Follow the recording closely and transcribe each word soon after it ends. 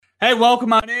Hey,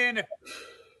 welcome on in. It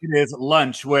is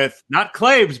lunch with not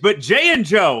Claves, but Jay and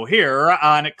Joe here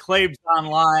on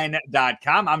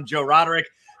ClavesOnline.com. I'm Joe Roderick,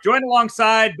 joined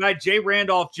alongside by Jay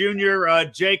Randolph Jr.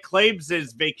 Jay Claves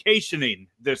is vacationing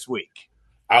this week.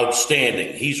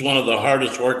 Outstanding. He's one of the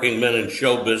hardest working men in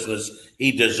show business.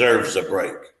 He deserves a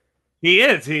break. He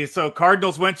is. So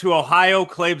Cardinals went to Ohio.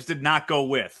 Claves did not go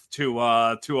with to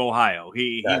Ohio.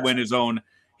 He went his own.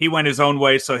 He went his own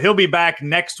way. So he'll be back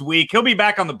next week. He'll be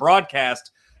back on the broadcast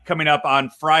coming up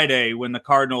on Friday when the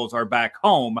Cardinals are back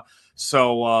home.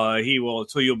 So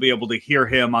you'll be able to hear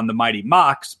him on the Mighty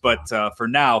Mocs. But for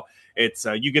now, it's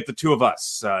you get the two of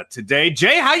us today.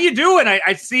 Jay, how you doing?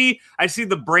 I see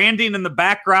the branding in the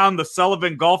background, the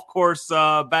Sullivan Golf Course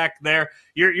back there.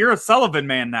 You're a Sullivan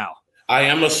man now. I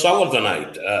am a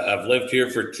Sullivanite. I've lived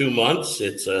here for 2 months.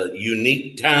 It's a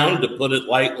unique town, to put it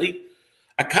lightly.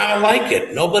 I kind of like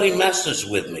it. Nobody messes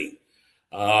with me.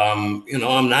 I'm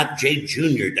not Jay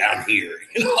Jr. down here.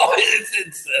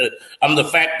 I'm the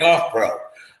fat golf pro.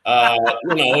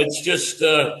 It's just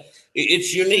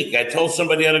it's unique. I told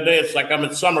somebody the other day, it's like I'm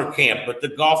at summer camp, but the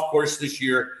golf course this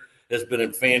year has been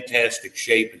in fantastic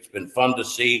shape. It's been fun to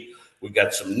see. We've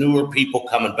got some newer people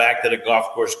coming back to the golf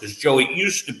course because, Joe, it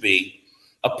used to be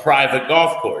a private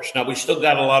golf course. Now, we still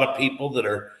got a lot of people that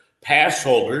are pass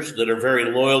holders that are very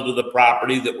loyal to the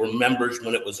property, that were members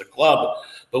when it was a club,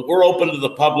 but we're open to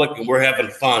the public and we're having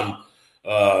fun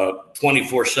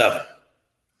 24/7.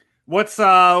 What's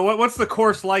the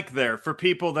course like there for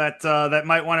people that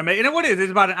might want to make? And what is it?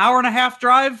 About an hour and a half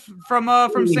drive from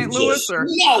St. Louis? Or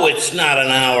no, it's not an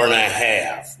hour and a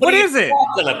half. What is it?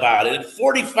 Talking about it?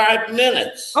 45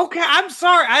 minutes. Okay, I'm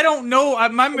sorry, I don't know.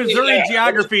 My Missouri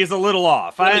geography is a little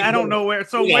off. I don't know where.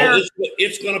 So where?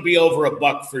 It's going to be over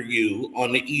 $1 for you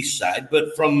on the east side,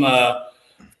 but from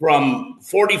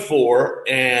 44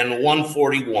 and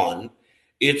 141,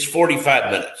 it's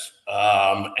 45 minutes,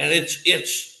 and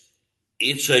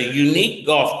it's a unique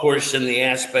golf course in the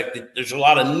aspect that there's a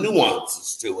lot of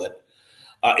nuances to it.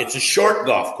 It's a short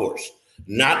golf course,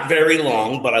 not very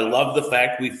long, but I love the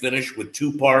fact we finished with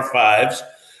 2 par 5s,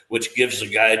 which gives the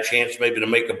guy a chance maybe to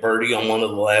make a birdie on one of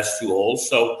the last 2 holes.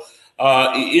 So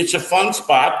it's a fun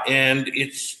spot, and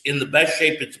it's in the best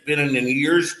shape it's been in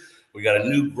years. We got a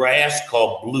new grass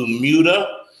called Blue Muta,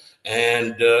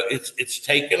 and it's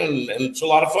taken, and it's a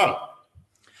lot of fun.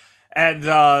 And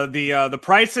the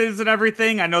prices and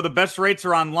everything, I know the best rates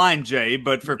are online, Jay.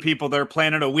 But for people that are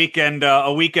planning a weekend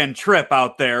trip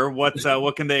out there,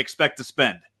 what can they expect to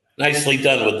spend? Nicely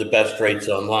done with the best rates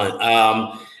online.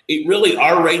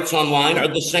 Our rates online are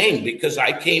the same, because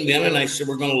I came in and I said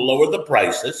we're going to lower the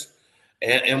prices,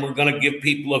 and we're going to give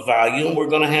people a value, and we're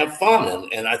going to have fun,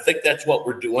 and I think that's what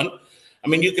we're doing. I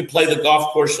mean, you can play the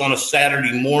golf course on a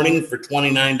Saturday morning for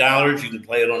 $29. You can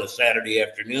play it on a Saturday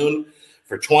afternoon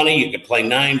for $20. You can play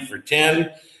 9 for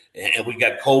 $10, and we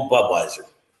got cold Budweiser.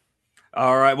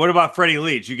 All right. What about Freddie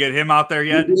Leach? You get him out there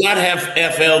yet? We do not have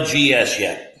FLGS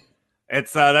yet.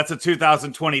 It's that's a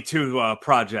 2022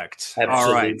 project. Absolutely.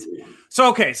 All right.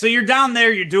 So you're down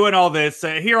there. You're doing all this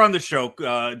here on the show,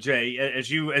 Jay. As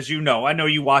you know, I know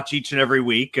you watch each and every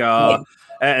week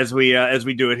as we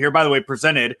do it here. By the way,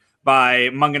 presented by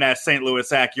Mungenast St. Louis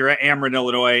Acura, Ameren,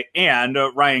 Illinois, and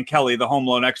Ryan Kelly, the home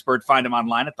loan expert. Find him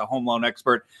online at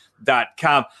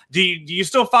thehomeloanexpert.com. Do you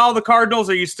still follow the Cardinals?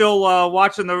 Are you still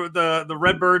watching the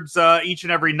Redbirds each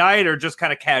and every night, or just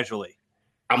kind of casually?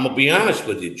 I'm going to be honest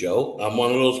with you, Joe. I'm one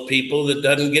of those people that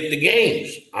doesn't get the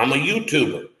games. I'm a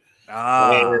YouTuber.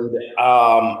 And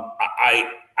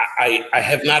I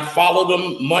have not followed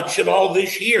them much at all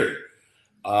this year.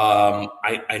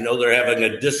 I know they're having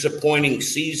a disappointing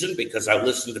season because I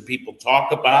listen to people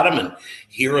talk about them and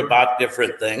hear about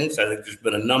different things. I think there's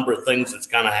been a number of things that's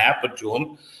kind of happened to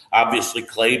them. Obviously,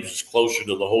 Claves is closer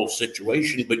to the whole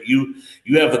situation, but you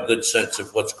have a good sense of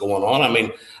what's going on. I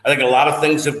mean, I think a lot of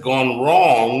things have gone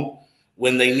wrong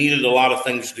when they needed a lot of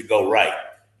things to go right.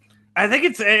 I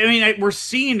think we're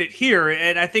seeing it here,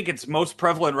 and I think it's most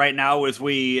prevalent right now as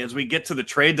we get to the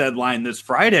trade deadline this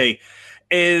Friday.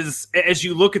 Is as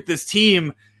you look at this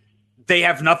team, they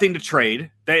have nothing to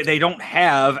trade. They don't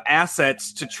have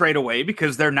assets to trade away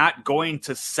because they're not going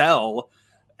to sell.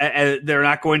 They're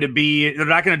not going to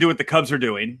do what the Cubs are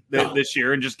doing this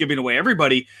year and just giving away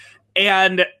everybody.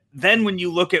 And then when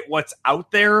you look at what's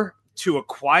out there to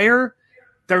acquire,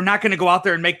 they're not going to go out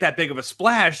there and make that big of a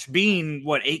splash. Being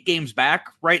 8 games back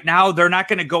right now, they're not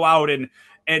going to go out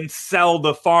and sell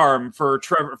the farm for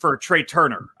Trey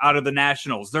Turner out of the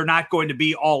Nationals. They're not going to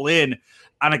be all in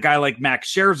on a guy like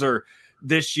Max Scherzer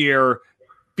this year,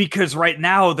 because right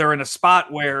now they're in a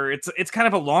spot where it's kind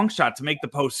of a long shot to make the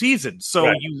postseason. So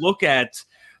right. You look at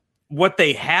what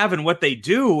they have and what they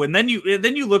do. And then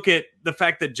you look at the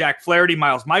fact that Jack Flaherty,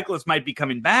 Miles Michaelis might be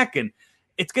coming back, and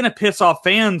it's going to piss off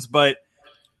fans, but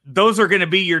those are going to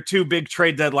be your two big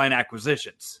trade deadline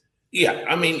acquisitions. Yeah,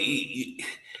 I mean,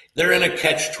 they're in a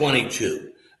catch-22.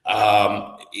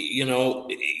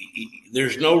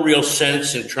 There's no real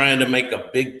sense in trying to make a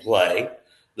big play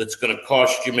that's going to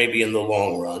cost you maybe in the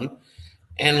long run.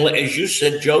 And as you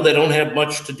said, Joe, they don't have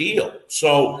much to deal.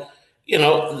 So,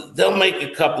 they'll make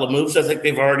a couple of moves. I think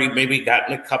they've already maybe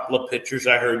gotten a couple of pitchers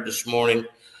I heard this morning.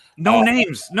 No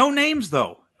names,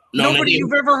 though. Nobody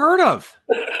you've ever heard of.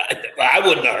 I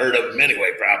wouldn't have heard of them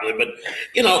anyway, probably. But,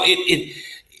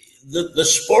 the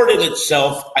sport in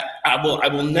itself, I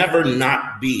will never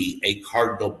not be a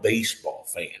Cardinal baseball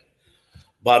fan.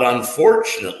 But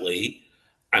unfortunately,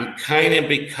 I'm kind of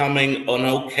becoming an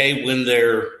okay when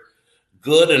they're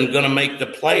good and going to make the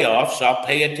playoffs, I'll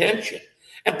pay attention.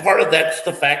 And part of that's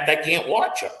the fact I can't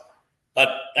watch them. But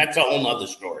that's a whole nother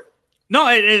story. No,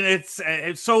 it's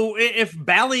so if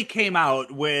Bally came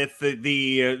out with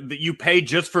the you pay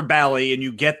just for Bally and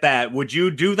you get that, would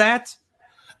you do that?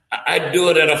 I'd do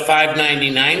it at a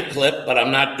 $5.99 clip, but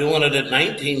I'm not doing it at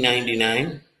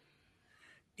 $19.99.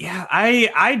 Yeah,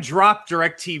 I dropped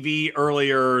DirecTV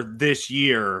earlier this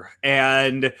year,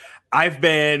 and I've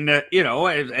been,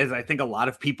 as I think a lot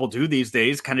of people do these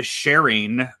days, kind of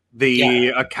sharing the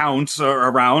accounts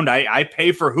around. I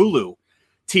pay for Hulu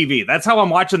TV. That's how I'm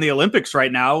watching the Olympics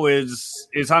right now is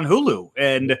on Hulu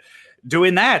and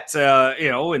doing that,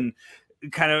 and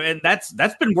that's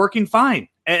been working fine.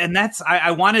 And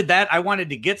I wanted that. I wanted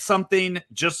to get something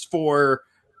just for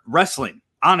wrestling,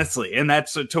 honestly. And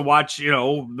that's to watch,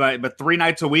 but 3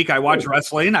 nights a week I watch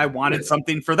wrestling. I wanted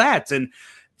something for that. And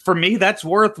for me, that's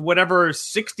worth whatever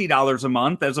 $60 a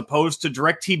month as opposed to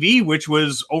DirecTV, which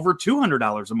was over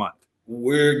 $200 a month.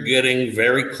 We're getting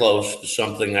very close to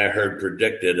something I heard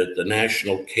predicted at the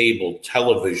National Cable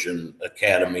Television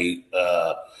Academy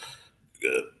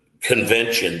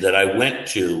convention that I went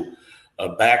to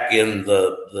back in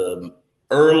the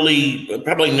early,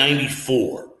 probably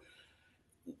 94.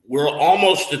 We're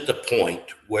almost at the point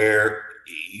where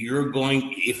you're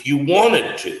going, if you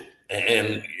wanted to,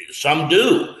 and some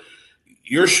do,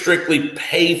 you're strictly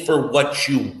pay for what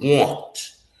you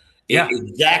want. Yeah.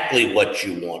 Exactly what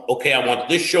you want. Okay, I want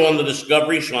this show on the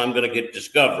Discovery, so I'm going to get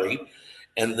Discovery.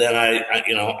 And then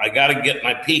I got to get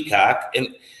my Peacock. And,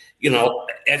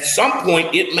 at some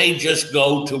point, it may just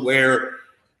go to where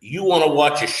you want to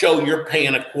watch a show, you're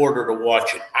paying a quarter to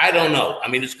watch it. I don't know. I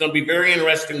mean, it's going to be very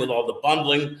interesting with all the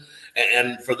bundling.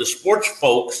 And for the sports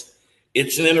folks,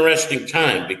 it's an interesting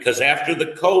time because after the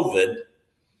COVID,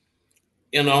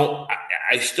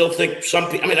 I still think some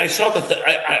people, I saw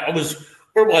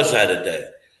where was I today?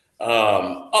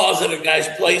 I was at a guy's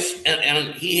place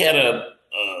and he had a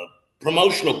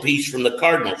promotional piece from the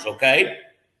Cardinals, okay?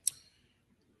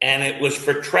 And it was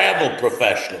for travel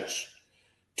professionals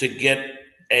to get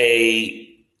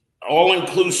a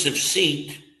all-inclusive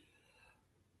seat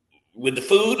with the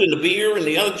food and the beer and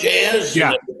the other jazz.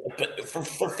 Yeah. For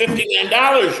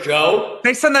 $59, Joe.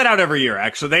 They send that out every year,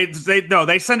 actually. They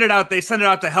send it out. They send it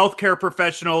out to healthcare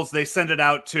professionals. They send it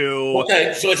out to.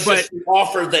 Okay, so it's just an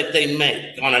offer that they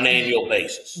make on an annual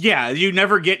basis. Yeah, you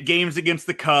never get games against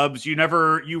the Cubs. You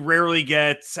rarely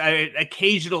get.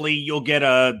 Occasionally, you'll get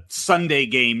a Sunday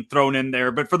game thrown in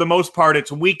there, but for the most part,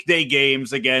 it's weekday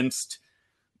games against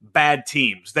bad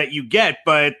teams that you get.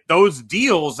 But those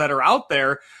deals that are out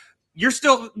there. You're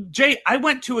still, Jay, I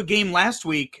went to a game last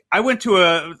week. I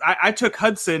took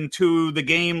Hudson to the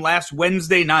game last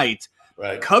Wednesday night.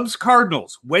 Right. Cubs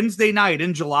Cardinals, Wednesday night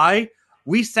in July.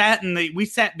 We sat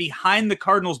behind the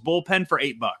Cardinals bullpen for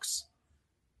 $8.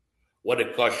 What did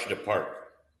it cost you to park?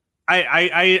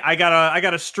 I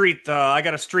got a street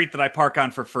that I park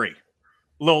on for free.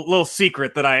 Little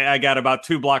secret that I got about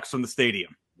 2 blocks from the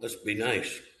stadium. Must be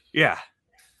nice. Yeah.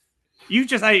 You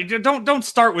just don't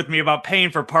start with me about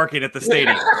paying for parking at the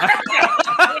stadium.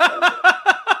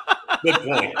 Good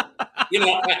point.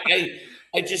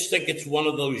 I just think it's one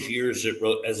of those years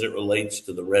as it relates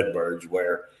to the Redbirds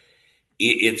where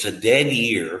it's a dead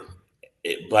year,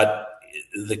 but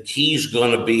the key is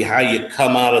going to be how you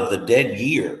come out of the dead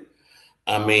year.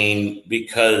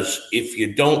 Because if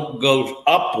you don't go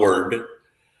upward,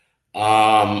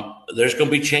 there's going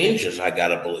to be changes. I got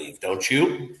to believe, don't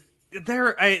you?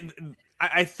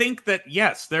 I think that,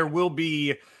 yes, there will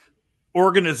be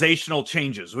organizational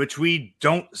changes, which we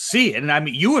don't see. And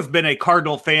you have been a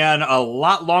Cardinal fan a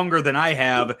lot longer than I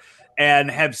have and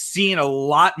have seen a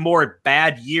lot more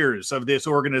bad years of this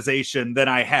organization than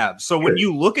I have. So when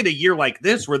you look at a year like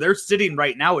this, where they're sitting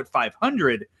right now at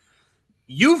 500,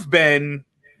 you've been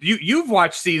you've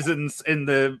watched seasons in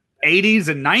the 80s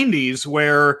and 90s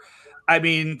where, I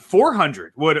mean,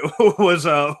 400 was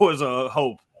a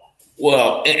hope.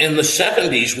 Well, in the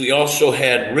 70s, we also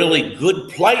had really good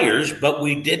players, but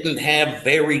we didn't have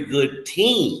very good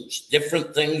teams.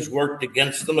 Different things worked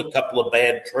against them, a couple of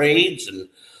bad trades and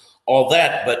all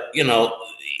that. But,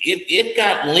 it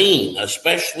got lean,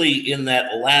 especially in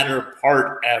that latter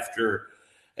part after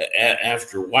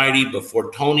Whitey,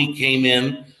 before Tony came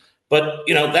in. But,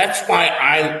 that's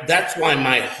why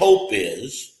my hope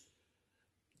is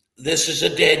this is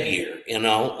a dead year,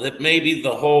 that maybe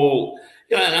the whole,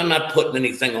 and I'm not putting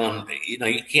anything on, you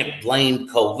can't blame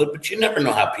COVID, but you never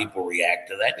know how people react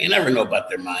to that. You never know about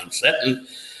their mindset. And,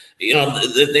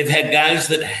 they've had guys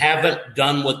that haven't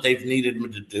done what they've needed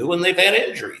them to do, and they've had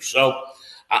injuries. So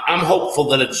I'm hopeful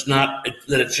that it's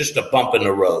just a bump in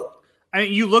the road. I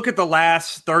mean, you look at the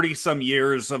last 30 some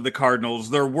years of the Cardinals,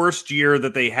 their worst year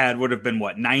that they had would have been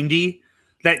 90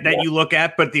 that you look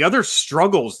at, but the other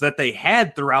struggles that they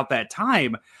had throughout that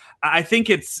time, I think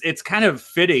it's kind of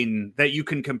fitting that you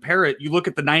can compare it. You look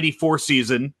at the 94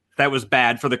 season, that was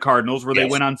bad for the Cardinals, where they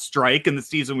went on strike and the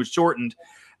season was shortened.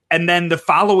 And then the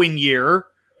following year,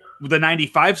 the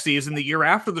 95 season, the year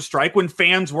after the strike, when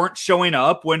fans weren't showing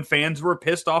up, when fans were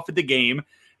pissed off at the game,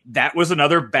 that was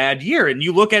another bad year. And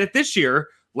you look at it this year,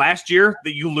 last year,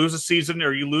 that you lose a season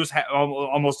or you lose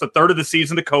almost a third of the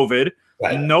season to COVID,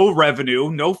 right. No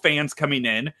revenue, no fans coming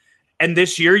in. And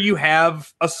this year you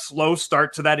have a slow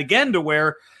start to that again, to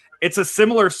where it's a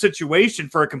similar situation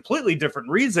for a completely different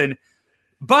reason,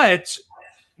 but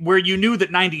where you knew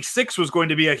that 96 was going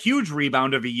to be a huge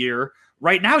rebound of a year.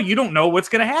 Right now, you don't know what's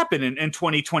going to happen in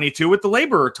 2022 with the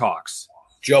labor talks.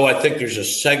 Joe, I think there's a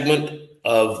segment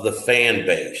of the fan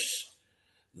base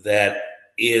that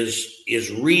is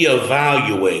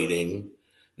reevaluating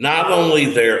not only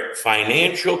their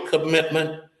financial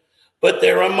commitment, but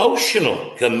their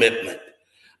emotional commitment.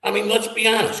 I mean, let's be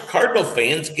honest. Cardinal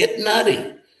fans get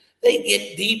nutty. They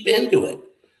get deep into it.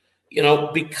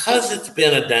 Because it's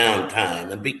been a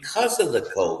downtime and because of the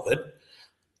COVID,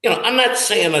 I'm not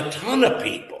saying a ton of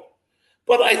people,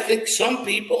 but I think some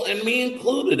people, and me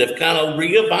included, have kind of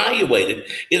reevaluated.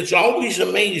 It's always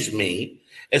amazed me,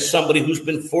 as somebody who's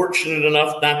been fortunate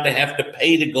enough not to have to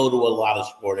pay to go to a lot of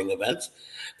sporting events,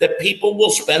 that people will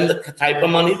spend the type of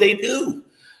money they do.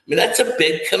 I mean, that's a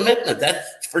big commitment.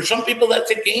 For some people,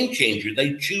 that's a game changer.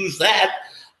 They choose that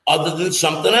other than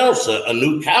something else, a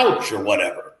new couch or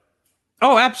whatever.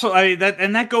 Oh, absolutely.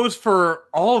 That goes for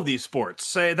all of these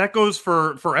sports. That goes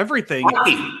for everything.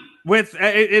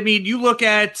 You look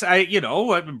at,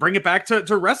 bring it back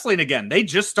to wrestling again. They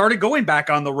just started going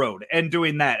back on the road and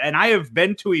doing that. And I have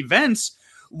been to events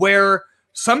where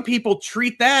some people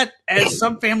treat that as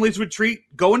some families would treat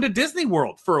going to Disney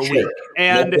World for a week.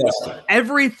 And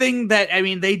everything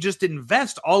they just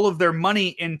invest all of their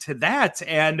money into that.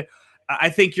 And I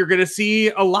think you're going to see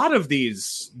a lot of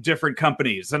these different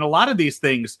companies and a lot of these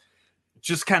things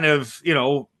just kind of,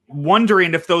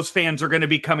 wondering if those fans are going to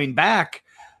be coming back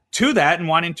to that and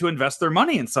wanting to invest their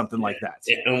money in something like that.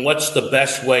 And what's the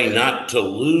best way not to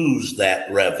lose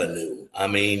that revenue? I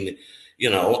mean,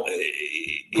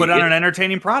 put on an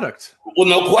entertaining product. Well,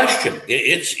 no question.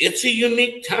 It's a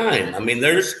unique time. I mean,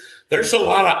 there's a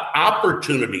lot of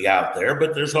opportunity out there,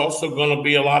 but there's also going to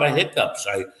be a lot of hiccups.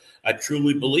 I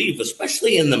truly believe,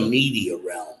 especially in the media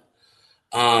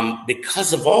realm,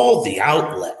 because of all the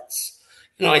outlets.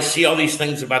 I see all these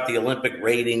things about the Olympic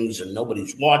ratings and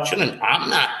nobody's watching, and I'm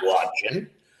not watching.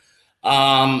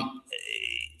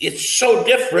 It's so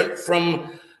different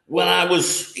from when I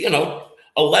was,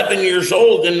 11 years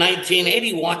old in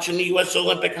 1980 watching the U.S.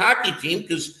 Olympic hockey team,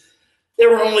 because there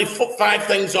were only 5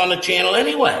 things on the channel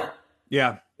anyway.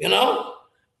 Yeah.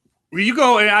 You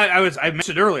go, and I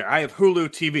mentioned earlier, I have Hulu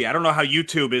TV. I don't know how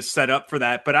YouTube is set up for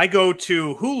that, but I go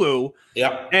to Hulu,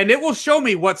 and it will show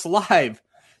me what's live.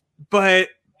 But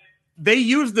they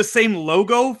use the same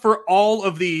logo for all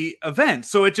of the events,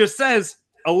 so it just says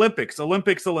Olympics.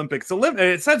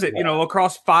 It says it,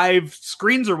 across 5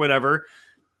 screens or whatever.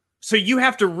 So you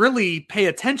have to really pay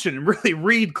attention and really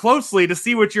read closely to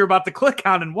see what you're about to click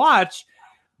on and watch.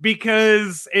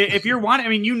 Because if you're wanting,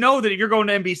 that if you're going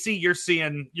to NBC,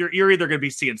 you're either going to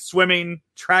be seeing swimming,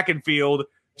 track and field,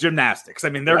 gymnastics.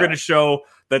 They're going to show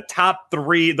the top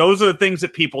 3. Those are the things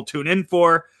that people tune in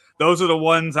for. Those are the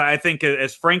ones, I think,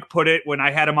 as Frank put it when I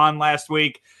had him on last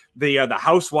week, the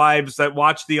housewives that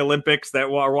watch the Olympics, that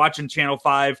are watching Channel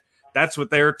 5, that's what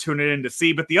they're tuning in to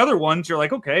see. But the other ones, you're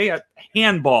like, okay,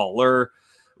 handball or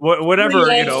whatever,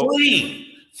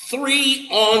 3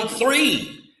 on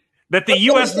 3. That the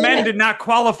U.S. men did not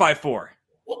qualify for.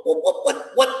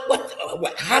 What?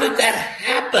 How did that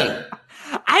happen?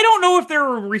 I don't know if there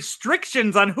were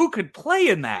restrictions on who could play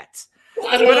in that.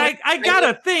 I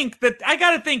gotta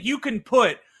think you can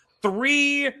put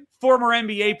 3 former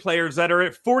NBA players that are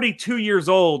at 42 years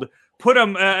old, put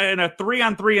them in a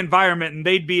 3-on-3 environment, and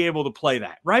they'd be able to play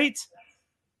that, right?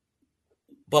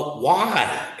 But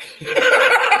why?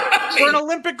 For an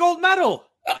Olympic gold medal.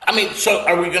 I mean, so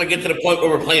are we going to get to the point where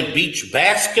we're playing beach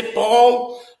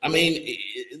basketball? I mean,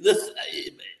 this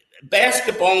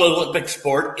basketball, an Olympic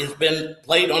sport, has been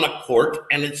played on a court,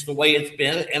 and it's the way it's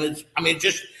been. And it's, I mean,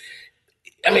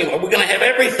 are we going to have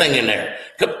everything in there?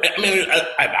 I mean,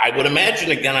 I would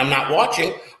imagine, again, I'm not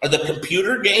watching. Are the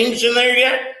computer games in there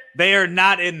yet? They are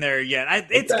not in there yet.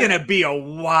 It's going to be a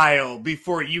while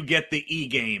before you get the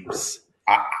e-games.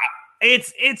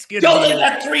 It's going to be. They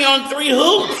got 3-on-3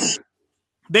 hoops.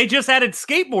 They just added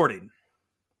skateboarding.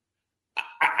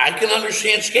 I can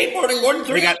understand skateboarding more than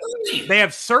 3-on-3. They have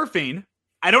surfing.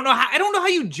 I don't know how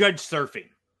you judge surfing.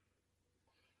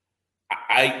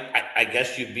 I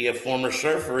guess you'd be a former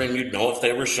surfer and you'd know if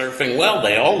they were surfing well.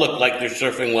 They all look like they're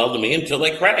surfing well to me until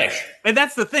they crash. And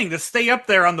that's the thing, to stay up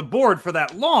there on the board for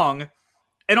that long.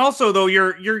 And also, though,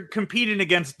 you're competing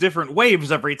against different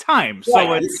waves every time. So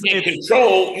right.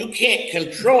 You can't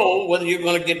control whether you're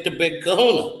going to get the big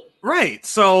kahuna. Right.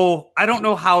 So I don't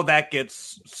know how that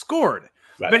gets scored.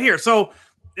 Right. But here, so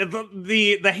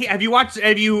have you watched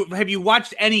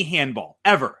any handball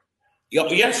ever?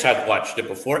 Yes, I've watched it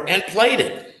before and played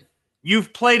it.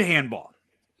 You've played handball.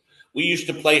 We used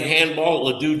to play handball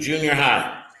at Ladue Junior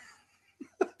High.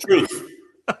 Truth.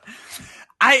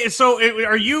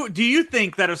 Do you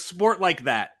think that a sport like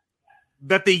that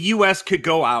the U.S. could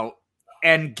go out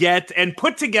and get and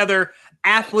put together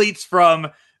athletes from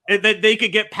that they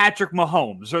could get Patrick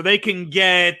Mahomes, or they can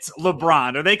get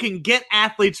LeBron, or they can get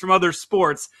athletes from other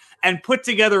sports and put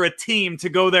together a team to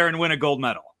go there and win a gold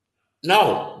medal?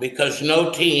 No, because no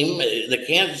team, the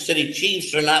Kansas City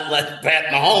Chiefs are not letting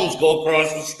Pat Mahomes go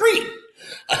across the street.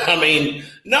 I mean,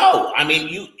 no. I mean,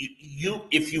 you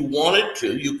if you wanted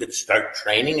to, you could start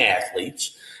training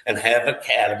athletes and have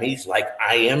academies like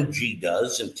IMG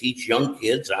does and teach young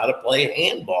kids how to play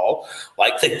handball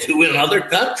like they do in other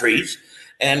countries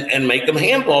and make them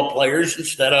handball players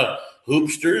instead of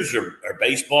hoopsters or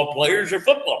baseball players or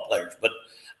football players. But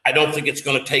I don't think it's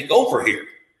going to take over here.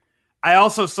 I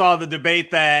also saw the debate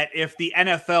that if the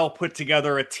NFL put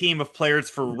together a team of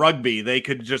players for rugby, they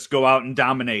could just go out and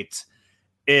dominate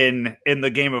in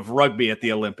the game of rugby at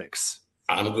the Olympics.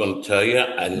 I'm going to tell you,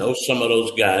 I know some of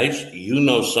those guys. You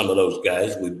know some of those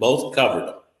guys. We both covered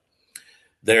them.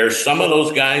 There's some of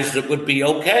those guys that would be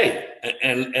okay,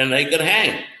 and they could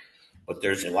hang. But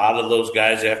there's a lot of those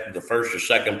guys after the first or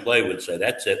second play would say,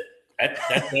 that's it.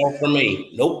 That's all for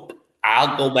me. Nope,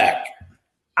 I'll go back.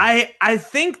 I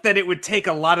think that it would take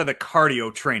a lot of the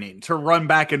cardio training to run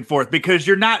back and forth, because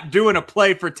you're not doing a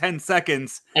play for 10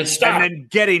 seconds and then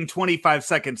getting 25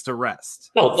 seconds to rest.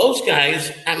 No, those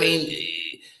guys, I mean,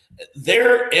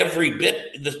 they're every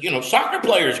bit, soccer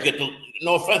players get to,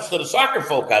 no offense to the soccer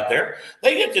folk out there,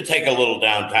 they get to take a little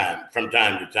downtime from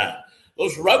time to time.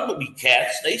 Those rugby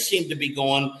cats, they seem to be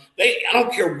going, I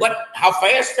don't care how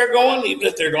fast they're going, even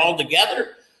if they're all together,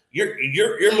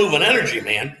 you're moving energy,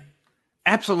 man.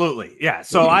 Absolutely, yeah.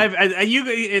 So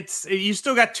you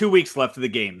still got 2 weeks left of the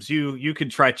games. You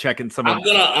could try checking some. I'm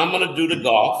gonna do the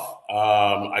golf.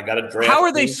 I got a draft. How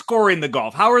are they scoring the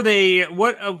golf? How are they?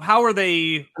 How are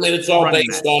they? I mean, it's all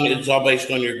based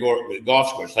on your golf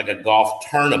score. It's like a golf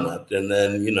tournament, and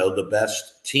then the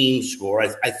best team score.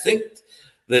 I think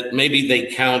that maybe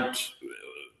they count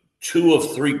 2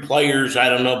 of 3 players. I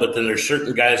don't know, but then there's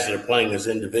certain guys that are playing as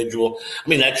individual. I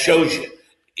mean, that shows you.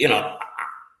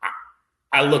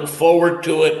 I look forward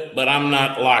to it, but I'm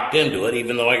not locked into it,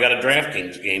 even though I got a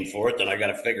DraftKings game for it that I got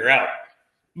to figure out.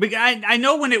 But I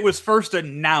know when it was first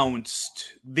announced,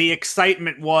 the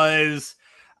excitement was,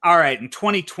 all right, in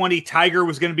 2020, Tiger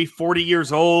was going to be 40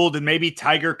 years old, and maybe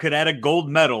Tiger could add a gold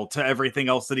medal to everything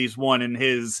else that he's won in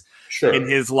his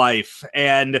life.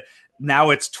 And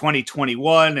now it's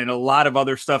 2021, and a lot of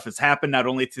other stuff has happened, not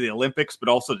only to the Olympics, but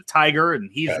also to Tiger, and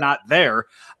he's not there.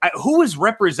 Who is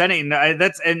representing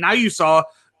and now you saw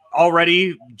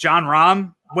already John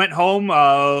Rahm went home.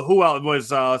 Who else was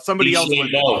somebody else?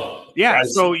 Yeah. Right.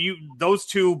 So those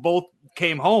two both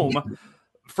came home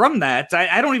from that.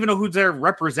 I don't even know who's there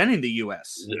representing the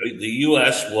U.S. The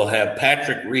U.S. will have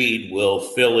Patrick Reed will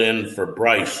fill in for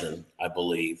Bryson, I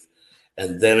believe.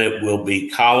 And then it will be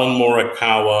Colin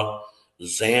Morikawa,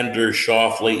 Xander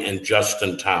Schauffele, and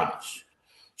Justin Thomas.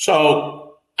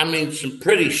 So, I mean, some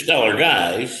pretty stellar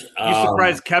guys. You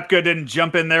surprised Koepka didn't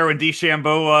jump in there when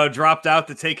DeChambeau dropped out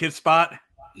to take his spot?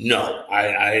 No,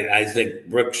 I think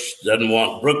Brooks doesn't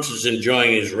want. Brooks is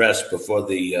enjoying his rest before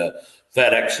the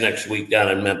FedEx next week down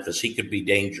in Memphis. He could be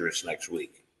dangerous next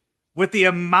week. With the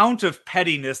amount of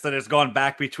pettiness that has gone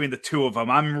back between the two of them,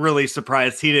 I'm really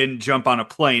surprised he didn't jump on a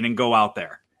plane and go out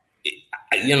there.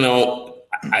 You know,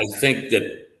 I think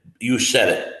that you said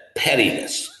it.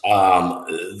 Pettiness.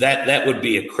 That would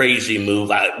be a crazy move.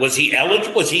 Was he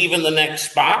eligible? Was he even the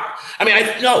next spot? I mean,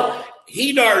 no.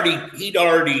 He'd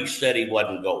already said he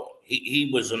wasn't going. He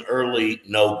was an early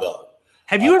no-go.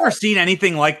 Have you ever seen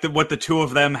anything like what the two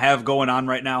of them have going on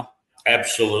right now?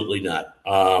 Absolutely not.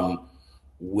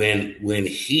 When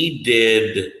he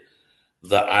did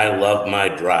the "I love my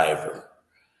driver,"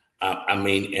 I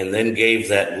mean, and then gave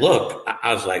that look,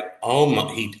 I was like, oh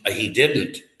my, he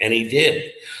didn't, and he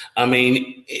did. I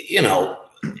mean, you know,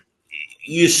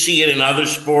 you see it in other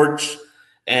sports,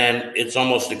 and it's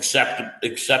almost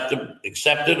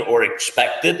accepted or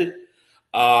expected.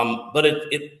 But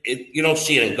it you don't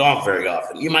see it in golf very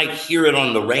often. You might hear it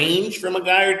on the range from a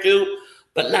guy or two,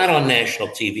 but not on national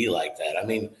TV like that. I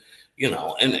mean, you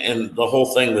know, and the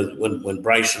whole thing with when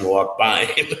Bryson walked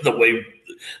by, the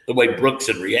way Brooks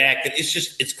had reacted,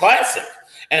 it's classic.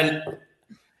 And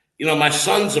you know, my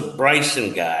son's a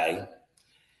Bryson guy,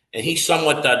 and he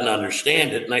somewhat doesn't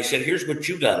understand it. And I said, here's what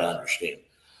you got to understand.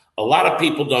 A lot of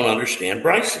people don't understand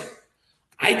Bryson.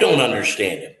 I don't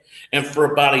understand him. And for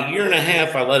about a year and a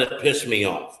half, I let it piss me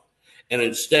off. And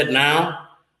instead now,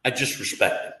 I just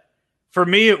respect him. For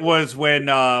me, it was when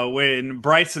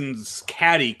Bryson's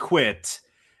caddy quit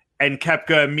and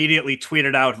Koepka immediately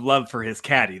tweeted out love for his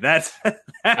caddy. That's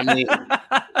I mean,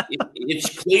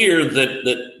 it's clear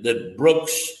that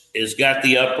Brooks has got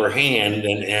the upper hand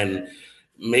and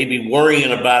maybe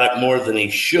worrying about it more than he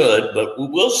should, but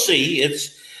we'll see.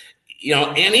 It's, you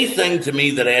know, anything to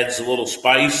me that adds a little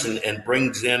spice and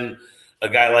brings in a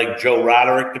guy like Joe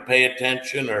Roderick to pay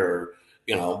attention, or,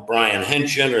 you know, Brian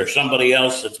Henson or somebody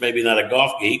else that's maybe not a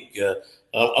golf geek.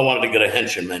 I wanted to get a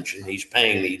Henson mention. He's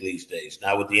paying me these days,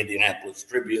 now with the Indianapolis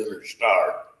Tribune or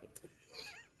Star.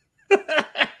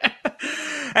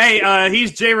 Hey,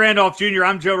 he's Jay Randolph Jr.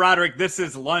 I'm Joe Roderick. This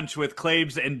is Lunch with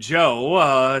Claibs and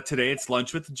Joe. Today it's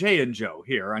Lunch with Jay and Joe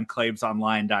here on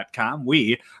ClaibsOnline.com.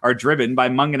 We are driven by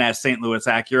Munganess St. Louis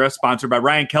Acura, sponsored by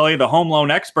Ryan Kelly, the home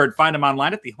loan expert. Find him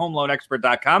online at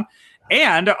thehomeloanexpert.com.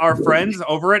 And our friends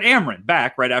over at Ameren.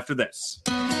 Back right after this.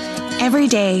 Every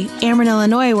day, Ameren,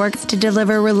 Illinois works to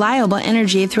deliver reliable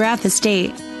energy throughout the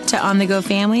state to on-the-go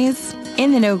families,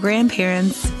 in-the-know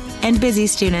grandparents, and busy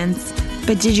students.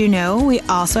 But did you know we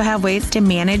also have ways to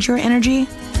manage your energy?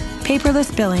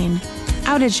 Paperless billing,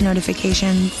 outage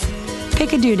notifications,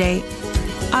 pick a due date,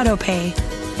 auto pay,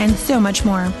 and so much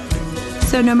more.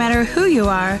 So no matter who you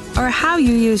are or how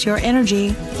you use your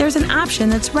energy, there's an option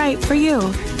that's right for you.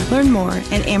 Learn more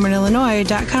at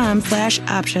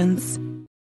amerenillinois.com/options.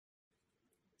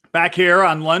 Back here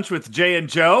on Lunch with Jay and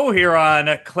Joe here on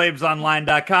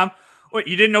ClaibsOnline.com. What,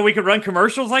 you didn't know we could run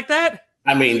commercials like that?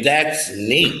 I mean, that's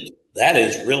neat. That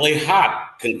is really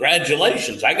hot.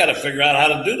 Congratulations. I got to figure out how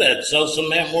to do that. Sell some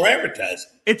more advertising.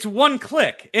 It's one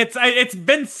click. It's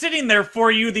been sitting there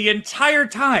for you the entire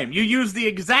time. You use the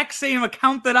exact same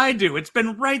account that I do. It's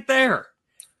been right there.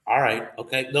 All right.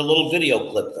 Okay. The little video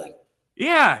clip thing.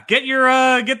 Yeah, get your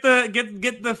get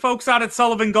the folks out at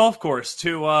Sullivan Golf Course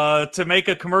to make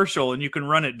a commercial, and you can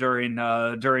run it during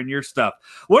your stuff.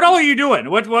 What all are you doing?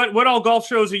 What all golf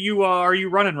shows are you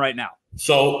running right now?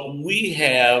 So we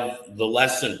have the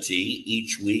Lesson Tee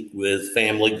each week with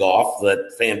Family Golf,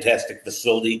 that fantastic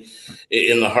facility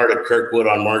in the heart of Kirkwood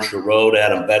on Marshall Road.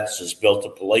 Adam Betts has built a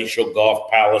palatial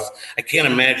golf palace. I can't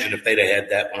imagine if they'd have had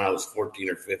that when I was 14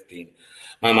 or 15.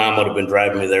 My mom would have been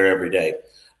driving me there every day.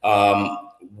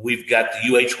 We've got the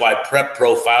UHY Prep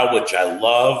Profile, which I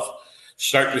love.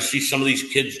 Starting to see some of these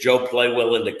kids, Joe, play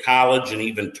well into college and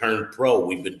even turn pro.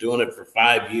 We've been doing it for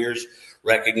 5 years,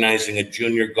 recognizing a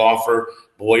junior golfer,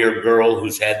 boy or girl,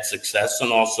 who's had success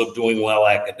and also doing well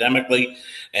academically.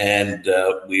 And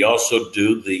we also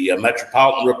do the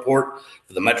Metropolitan Report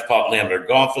for the Metropolitan Amateur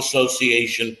Golf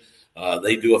Association.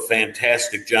 They do a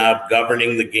fantastic job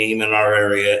governing the game in our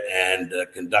area and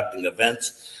conducting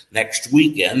events. Next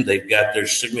weekend, they've got their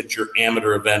signature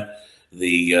amateur event,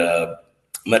 the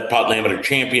Metropolitan Amateur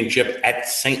Championship at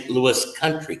St. Louis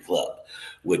Country Club,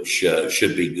 which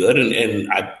should be good. And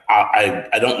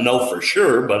I don't know for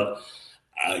sure, but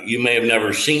you may have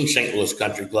never seen St. Louis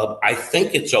Country Club. I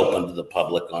think it's open to the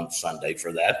public on Sunday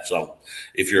for that. So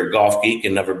if you're a golf geek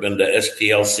and never been to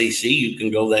STLCC, you can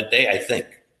go that day, I think.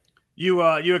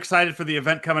 You excited for the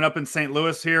event coming up in St.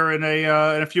 Louis here in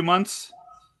a few months?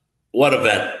 What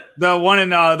event? The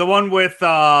one with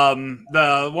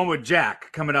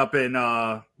Jack coming up in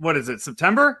what is it,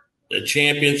 September? The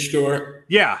Champions Tour?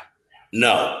 Yeah.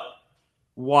 No.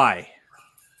 Why?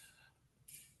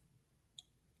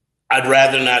 I'd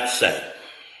rather not say.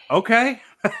 Okay.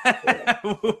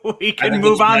 We can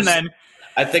move on then.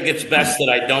 I think it's best that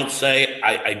I don't say.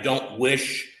 I don't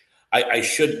wish. I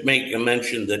should make a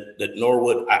mention that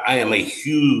Norwood, I am a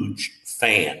huge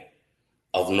fan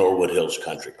of Norwood Hills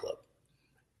Country Club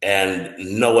and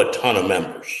know a ton of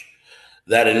members.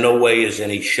 That in no way is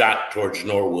any shot towards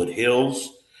Norwood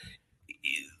Hills.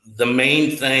 The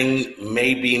main thing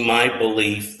may be my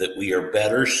belief that we are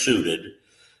better suited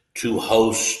to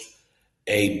host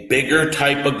a bigger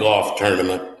type of golf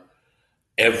tournament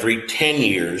every 10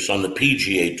 years on the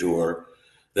PGA Tour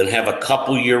than have a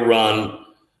couple-year run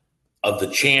of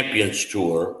the Champions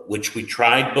Tour, which we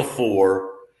tried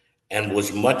before and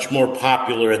was much more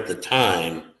popular at the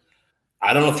time.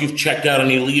 I don't know if you've checked out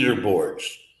any leaderboards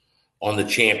on the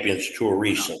Champions Tour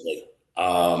recently.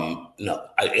 No,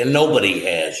 and nobody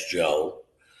has, Joe.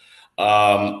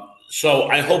 So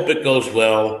I hope it goes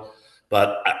well,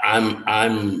 but I'm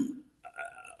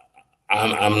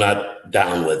not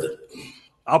down with it.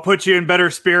 I'll put you in better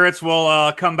spirits.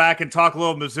 We'll come back and talk a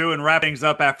little Mizzou and wrap things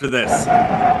up after this.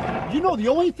 You know, the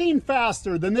only thing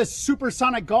faster than this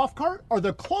supersonic golf cart are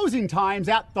the closing times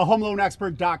at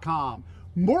thehomeloanexpert.com.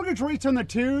 Mortgage rates on the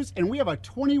twos, and we have a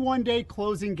 21-day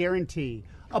closing guarantee.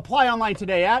 Apply online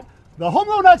today at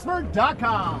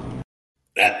thehomeloanexpert.com.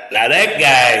 Now that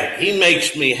guy, he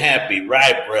makes me happy,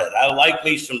 rye bread. I like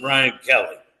me some Ryan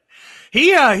Kelly.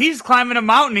 He's climbing a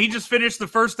mountain. He just finished the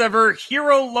first ever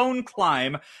hero lone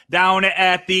climb down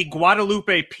at the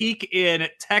Guadalupe Peak in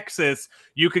Texas.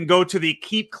 You can go to the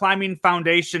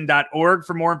keepclimbingfoundation.org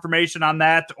for more information on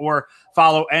that, or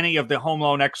follow any of the Home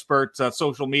Loan Experts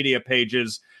social media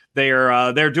pages.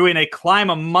 They're doing a climb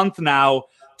a month now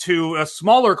to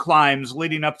smaller climbs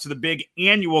leading up to the big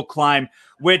annual climb,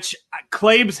 which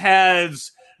Claibs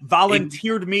has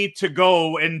volunteered me to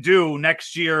go and do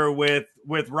next year with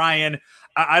Ryan.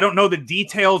 I don't know the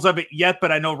details of it yet,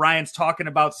 but I know Ryan's talking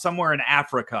about somewhere in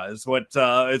Africa is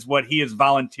what he has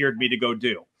volunteered me to go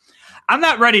do. I'm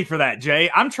not ready for that, Jay.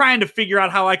 I'm trying to figure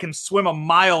out how I can swim a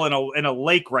mile in a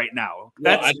lake right now.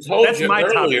 That's my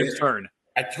top concern.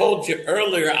 I told you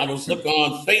earlier, I was looking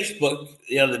on Facebook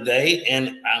the other day,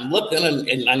 and I'm looking,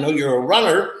 and I know you're a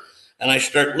runner, and I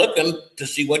start looking to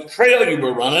see what trail you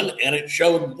were running, and it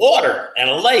showed water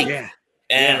and a lake. Yeah.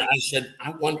 And I said,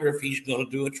 I wonder if he's going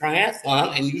to do a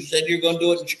triathlon, and you said you're going to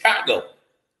do it in Chicago.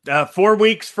 4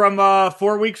 weeks from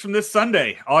this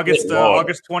Sunday, August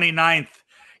 29th.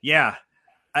 Yeah.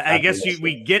 I guess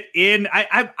we get in.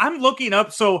 I'm looking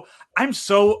up, so I'm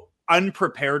so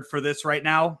unprepared for this right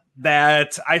now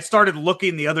that I started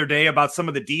looking the other day about some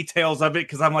of the details of it,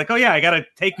 because I'm like, oh yeah, I got to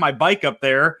take my bike up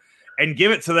there and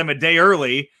give it to them a day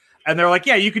early. And they're like,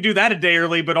 yeah, you could do that a day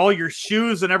early, but all your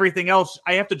shoes and everything else,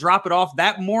 I have to drop it off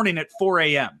that morning at 4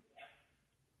 a.m.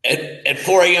 At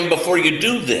 4 a.m. before you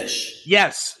do this?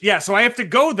 Yes. Yeah, so I have to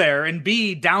go there and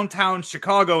be downtown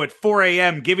Chicago at 4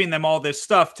 a.m. giving them all this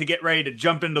stuff to get ready to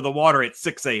jump into the water at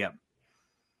 6 a.m.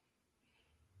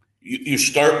 You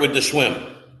start with the swim?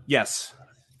 Yes.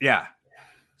 Yeah.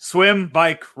 Swim,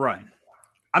 bike, run.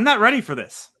 I'm not ready for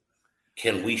this.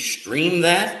 Can we stream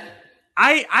that?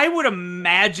 I would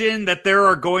imagine that there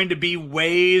are going to be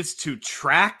ways to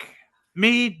track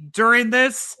me during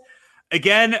this.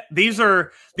 Again, these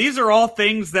are all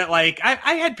things that, like,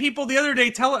 I had people the other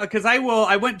day tell, because I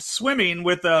went swimming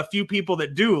with a few people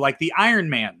that do like the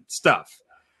Ironman stuff.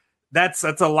 That's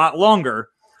a lot longer.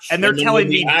 And they're telling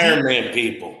me Ironman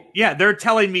people. Yeah, they're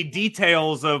telling me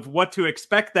details of what to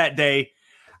expect that day.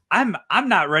 I'm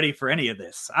not ready for any of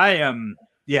this. I am.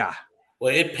 Yeah.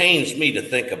 Well, it pains me to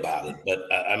think about it,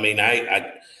 but I mean,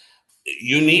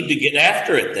 you need to get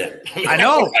after it then. I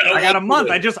know. I got a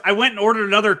month. I went and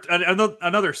ordered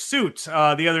another suit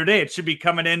the other day. It should be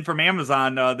coming in from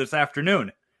Amazon this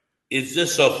afternoon. Is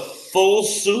this a full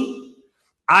suit?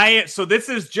 So this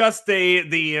is just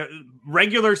the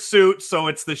regular suit. So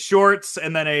it's the shorts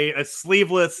and then a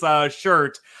sleeveless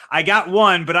shirt. I got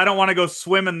one, but I don't want to go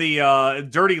swim in the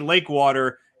dirty lake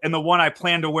water and the one I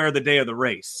plan to wear the day of the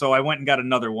race. So I went and got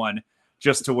another one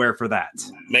just to wear for that.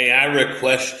 May I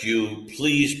request you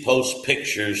please post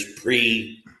pictures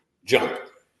pre-jump?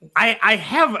 I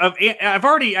have. I've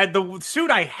already the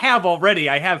suit I have already.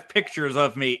 I have pictures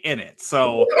of me in it.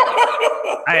 So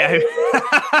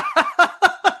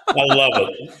I love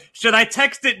it. Should I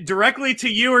text it directly to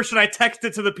you, or should I text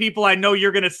it to the people I know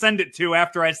you're going to send it to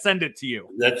after I send it to you?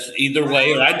 That's either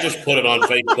way. I just put it on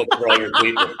Facebook for all your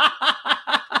people.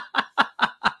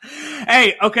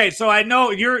 Hey, okay, so I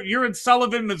know you're in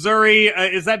Sullivan, Missouri.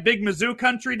 Is that big Mizzou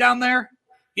country down there?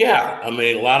 Yeah, I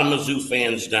mean, a lot of Mizzou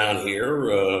fans down here.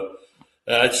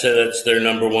 I'd say that's their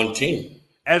number one team.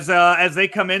 As they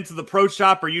come into the pro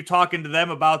shop, are you talking to them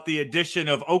about the addition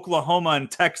of Oklahoma and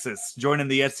Texas joining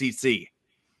the SEC?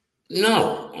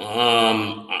 No,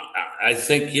 I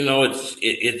think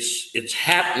it's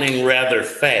happening rather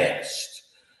fast.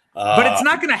 But it's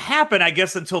not going to happen, I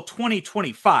guess, until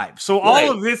 2025. So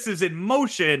all of this is in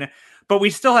motion, but we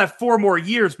still have 4 more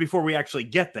years before we actually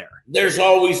get there. There's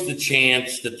always the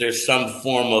chance that there's some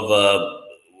form of a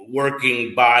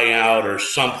working buyout or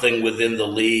something within the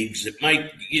leagues. It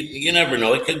might, you never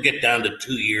know. It could get down to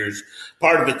 2 years.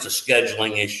 Part of it's a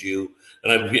scheduling issue.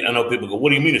 And I know people go, what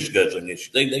do you mean a scheduling issue?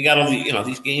 They got all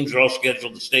these games are all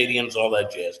scheduled, the stadiums, all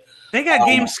that jazz. They got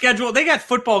games scheduled. They got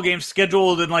football games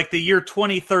scheduled in like the year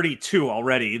 2032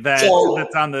 already. That's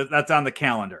on the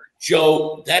calendar.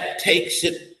 Joe, that takes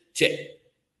it to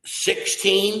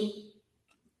 16,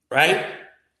 right?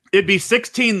 It'd be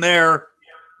 16 there,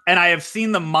 and I have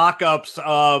seen the mock-ups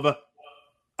of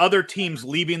other teams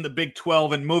leaving the Big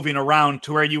 12 and moving around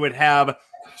to where you would have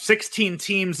 16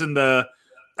 teams in the,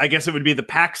 I guess it would be the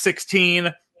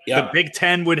Pac-16. Yep. The Big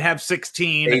 10 would have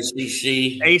 16.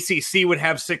 ACC would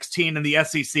have 16, and the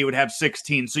SEC would have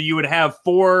 16. So you would have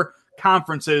 4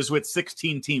 conferences with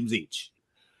 16 teams each.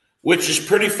 Which is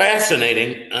pretty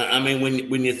fascinating. I mean,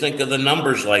 when you think of the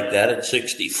numbers like that at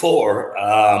 64,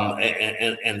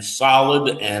 and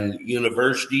solid and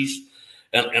universities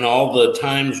and all the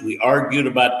times we argued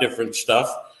about different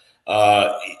stuff,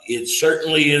 it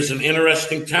certainly is an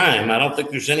interesting time. I don't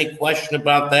think there's any question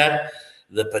about that.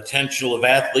 The potential of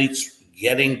athletes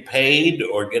getting paid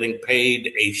or getting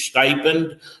paid a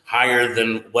stipend higher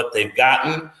than what they've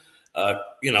gotten,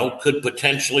 could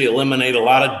potentially eliminate a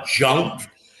lot of junk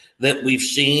that we've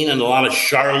seen and a lot of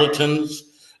charlatans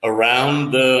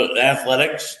around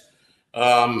athletics.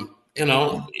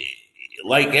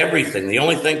 Like everything, the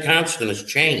only thing constant is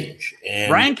change.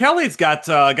 And Ryan Kelly's got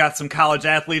some college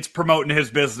athletes promoting his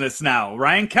business now.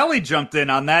 Ryan Kelly jumped in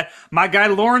on that. My guy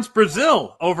Lawrence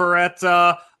Brazil over at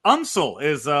UMSL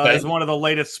is one of the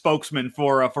latest spokesmen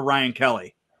for Ryan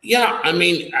Kelly. Yeah, I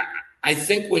mean, I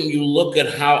think when you look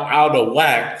at how out of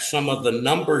whack some of the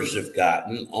numbers have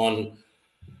gotten on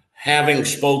having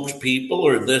spokespeople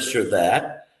or this or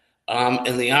that,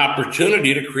 and the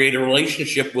opportunity to create a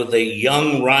relationship with a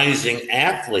young rising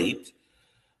athlete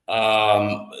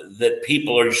that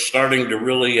people are starting to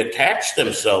really attach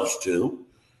themselves to,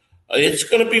 it's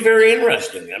going to be very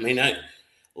interesting. I mean, a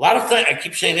lot of things, I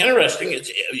keep saying interesting,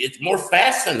 it's more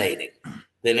fascinating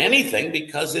than anything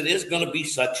because it is going to be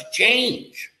such a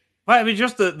change. Well, I mean,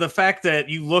 just the fact that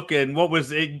you look and what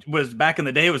was back in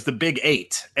the day, it was the Big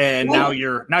 8, and now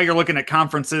you're looking at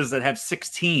conferences that have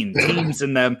 16 teams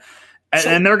in them,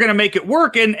 and they're going to make it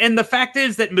work. And the fact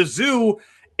is that Mizzou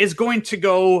is going to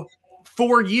go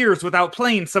 4 years without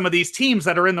playing some of these teams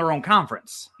that are in their own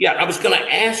conference. Yeah, I was going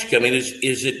to ask you. I mean,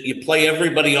 is it you play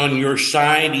everybody on your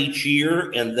side each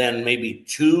year, and then maybe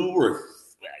 2 or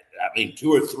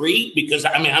 3? Because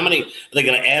I mean, how many are they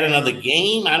going to add another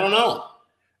game? I don't know.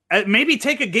 Maybe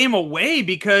take a game away,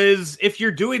 because if you're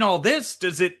doing all this,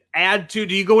 does it add to,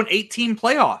 do you go an 8-team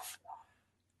playoff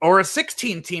or a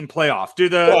 16-team playoff? Do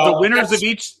the winners of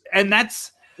each, and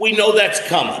that's, we know that's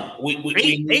coming.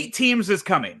 Eight teams is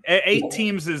coming. 8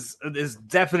 teams is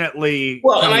definitely.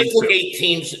 Well, and I think 8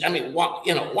 teams, I mean,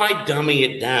 why dummy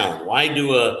it down? Why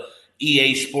do a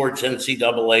EA Sports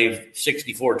NCAA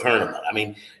 64 tournament? I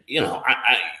mean,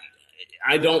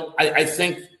 I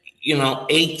think,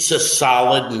 8's a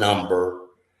solid number.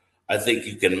 I think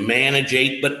you can manage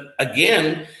 8. But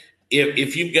again,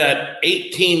 if you've got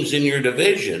 8 teams in your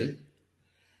division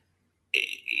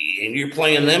and you're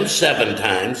playing them 7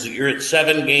 times, you're at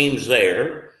 7 games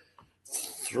there,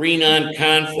 3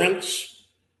 non-conference,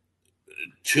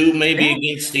 2 maybe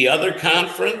against the other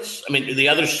conference. I mean, the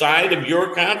other side of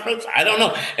your conference. I don't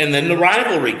know. And then the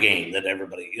rivalry game that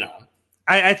everybody,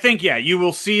 I think, you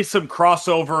will see some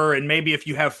crossover, and maybe if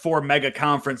you have 4 mega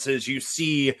conferences, you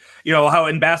see, how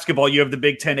in basketball you have the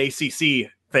Big 10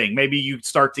 ACC thing. Maybe you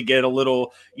start to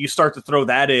throw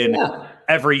that in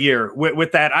every year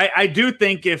with that. I do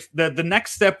think if the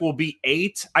next step will be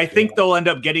 8, I think they'll end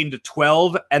up getting to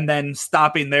 12 and then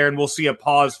stopping there, and we'll see a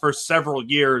pause for several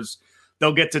years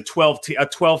they'll get to a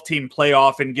 12-team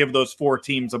playoff and give those 4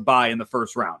 teams a bye in the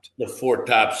first round. The 4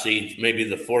 top seeds, maybe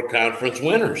the 4 conference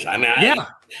winners. I mean, yeah.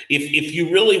 If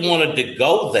you really wanted to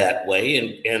go that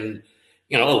way and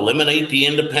eliminate the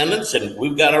independents, and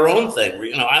we've got our own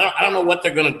thing. I don't know what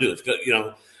they're going to do. It's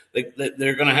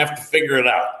they're going to have to figure it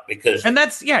out because. And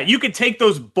that's you could take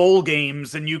those bowl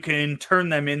games and you can turn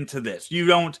them into this. You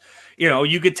don't,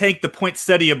 you could take the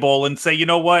Poinsettia Bowl and say, you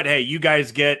know what, hey, you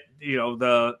guys get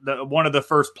the one of the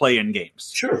first play-in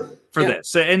games, for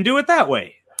this, and do it that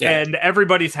way, and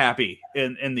everybody's happy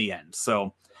in the end.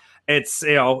 So. It's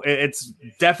it's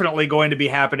definitely going to be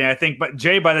happening, I think. But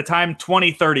Jay, by the time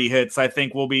 2030 hits, I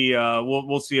think we'll be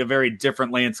we'll see a very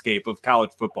different landscape of college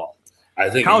football. I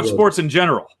think college sports in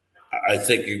general. I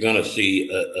think you're going to see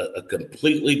a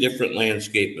completely different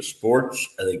landscape of sports.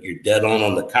 I think you're dead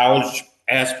on the college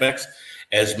aspects,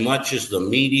 as much as the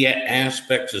media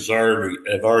aspects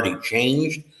have already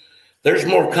changed. There's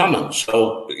more coming,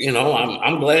 so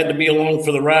I'm glad to be along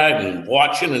for the ride and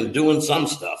watching and doing some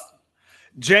stuff.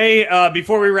 Jay,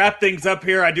 before we wrap things up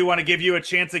here, I do want to give you a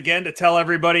chance again to tell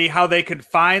everybody how they can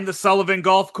find the Sullivan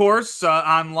Golf Course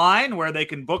online, where they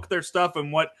can book their stuff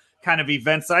and what kind of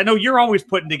events. I know you're always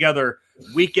putting together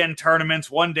weekend tournaments,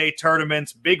 one-day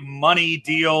tournaments, big money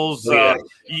deals.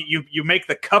 You make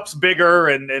the cups bigger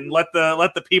and let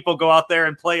the people go out there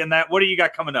and play in that. What do you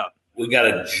got coming up? We got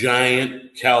a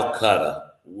giant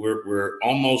Calcutta. We're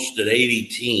almost at 80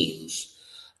 teams.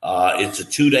 It's a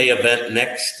 2-day event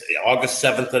next August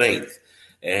 7th and 8th,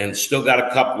 and still got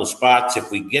a couple of spots. If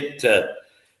we get to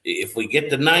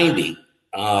 90,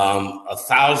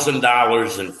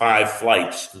 $1,000 and 5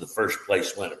 flights to the first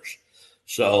place winners.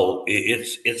 So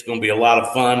it's going to be a lot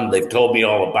of fun. They've told me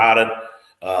all about it.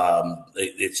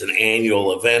 It's an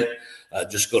annual event.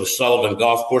 Just go to Sullivan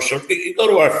Golf Course, or go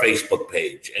to our Facebook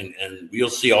page, and you'll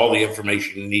see all the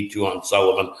information you need to on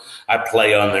Sullivan. I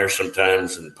play on there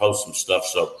sometimes and post some stuff,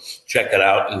 so check it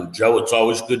out. And Joe, it's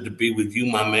always good to be with you,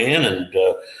 my man, and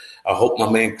I hope my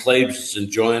man Claves is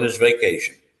enjoying his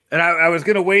vacation. And I was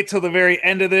going to wait till the very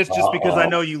end of this just because I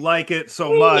know you like it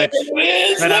so much.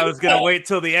 And I was going to wait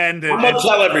till the end. I'm going to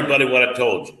tell everybody what I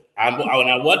told you.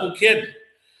 I wasn't kidding.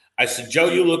 I said, Joe,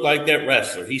 you look like that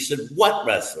wrestler. He said, what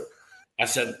wrestler? I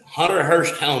said, Hunter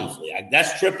Hearst Helmsley.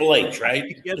 That's Triple H,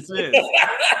 right? Yes, it is.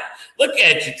 Look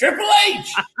at you, Triple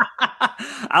H.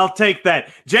 I'll take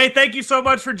that. Jay, thank you so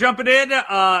much for jumping in.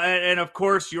 And of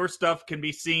course, your stuff can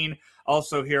be seen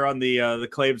also here on the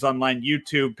Claves Online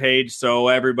YouTube page. So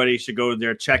everybody should go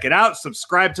there, check it out,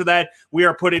 subscribe to that. We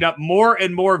are putting up more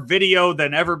and more video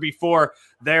than ever before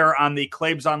there on the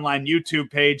Claves Online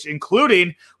YouTube page,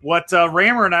 including what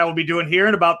Rammer and I will be doing here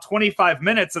in about 25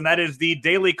 minutes, and that is the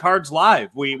Daily Cards Live.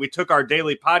 We took our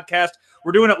daily podcast.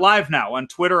 We're doing it live now on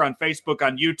Twitter, on Facebook,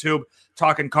 on YouTube,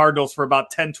 talking Cardinals for about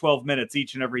 10, 12 minutes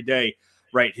each and every day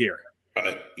right here.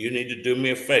 You need to do me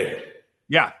a favor.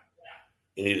 Yeah.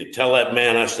 You need to tell that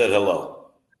man I said hello.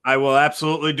 I will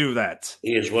absolutely do that.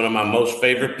 He is one of my most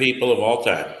favorite people of all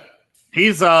time.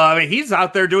 He's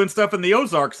out there doing stuff in the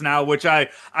Ozarks now, which I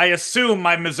assume,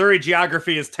 my Missouri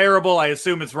geography is terrible. I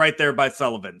assume it's right there by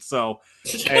Sullivan. So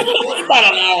it's about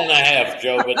an hour and a half,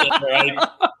 Joe, but that's all right.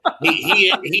 He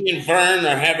and Vern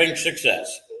are having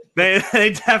success.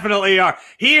 They definitely are.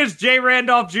 He is Jay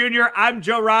Randolph Jr. I'm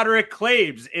Joe Roderick.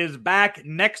 Claves is back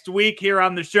next week here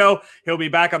on the show. He'll be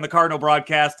back on the Cardinal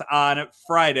broadcast on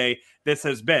Friday. This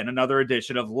has been another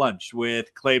edition of Lunch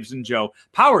with Claves and Joe,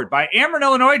 powered by Ameren,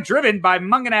 Illinois, driven by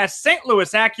Mungenast St.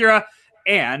 Louis Acura,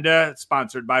 and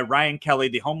sponsored by Ryan Kelly,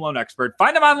 the home loan expert.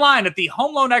 Find him online at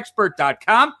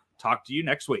thehomeloanexpert.com. Talk to you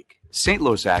next week. St.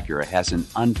 Louis Acura has an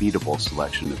unbeatable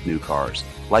selection of new cars,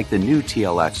 like the new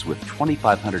TLX with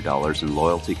 $2,500 in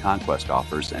loyalty conquest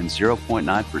offers and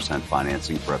 0.9%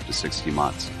 financing for up to 60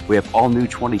 months. We have all new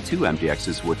 22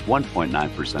 MDXs with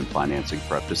 1.9% financing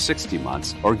for up to 60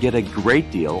 months, or get a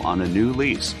great deal on a new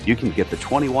lease. You can get the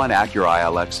 21 Acura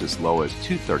ILX as low as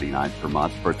 $239 per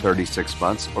month for 36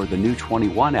 months, or the new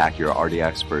 21 Acura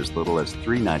RDX for as little as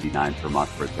 $399 per month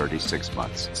for 36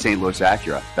 months. St. Louis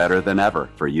Acura, better than ever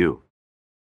for you.